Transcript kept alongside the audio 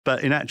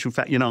But in actual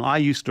fact, I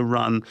used to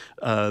run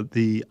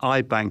the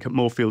eye bank at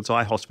Moorfields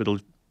Eye Hospital,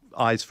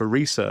 Eyes for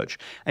Research,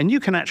 and you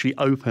can actually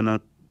open a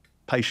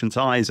patient's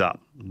eyes up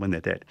when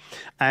they're dead,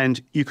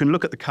 and you can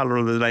look at the color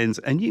of the lens,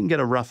 and you can get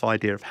a rough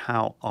idea of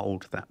how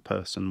old that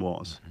person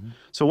was. Mm-hmm.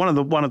 So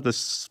one of the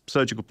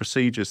surgical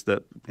procedures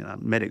that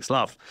medics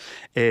love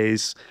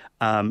is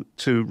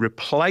to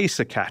replace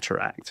a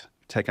cataract.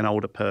 Take an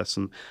older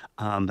person,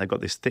 they've got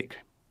this thick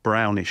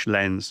brownish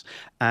lens,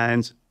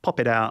 and pop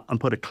it out and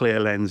put a clear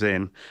lens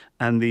in.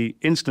 And the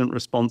instant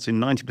response in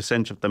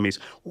 90% of them is,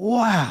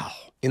 wow.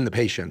 In the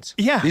patients?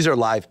 Yeah. These are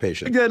live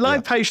patients? Yeah,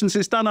 live patients.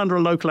 It's done under a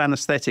local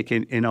anesthetic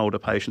in older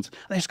patients.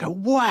 They just go,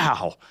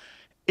 wow,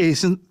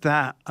 isn't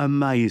that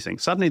amazing?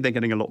 Suddenly they're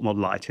getting a lot more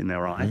light in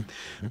their eye.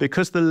 Mm-hmm.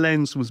 Because the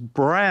lens was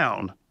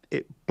brown,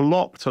 it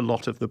blocked a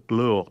lot of the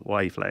bluer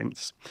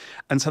wavelengths.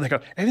 And so they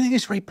go, everything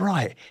is very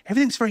bright.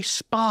 Everything's very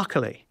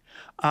sparkly.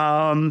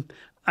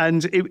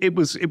 And it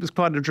was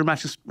quite a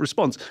dramatic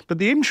response. But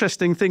the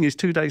interesting thing is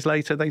 2 days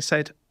later, they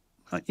said,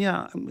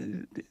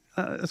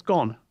 it's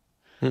gone.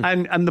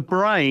 And the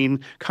brain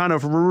kind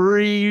of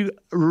readapts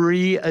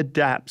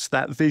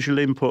that visual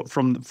input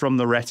from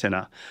the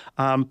retina.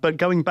 But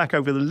going back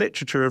over the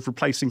literature of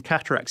replacing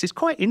cataracts is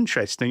quite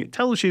interesting. It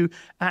tells you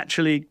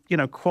actually,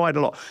 quite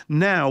a lot.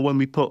 Now, when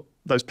we put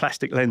those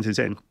plastic lenses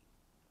in,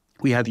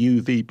 we have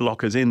UV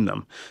blockers in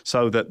them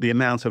so that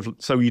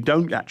so you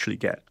don't actually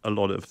get a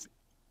lot of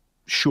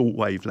short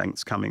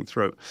wavelengths coming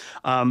through.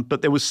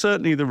 But there was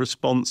certainly the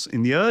response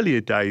in the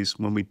earlier days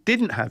when we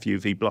didn't have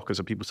UV blockers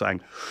of people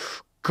saying,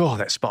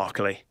 God, that's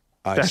sparkly.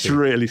 That's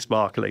really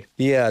sparkly.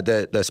 Yeah,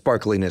 the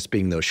sparkliness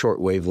being those short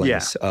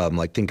wavelengths,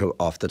 like think of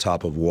off the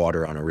top of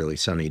water on a really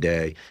sunny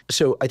day.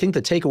 So I think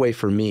the takeaway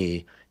for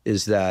me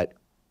is that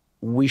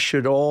we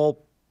should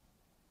all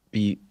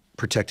be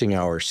protecting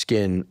our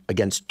skin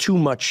against too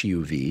much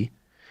UV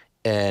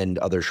and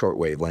other short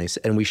wavelengths,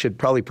 and we should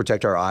probably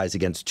protect our eyes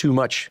against too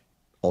much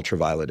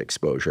ultraviolet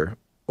exposure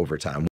over time.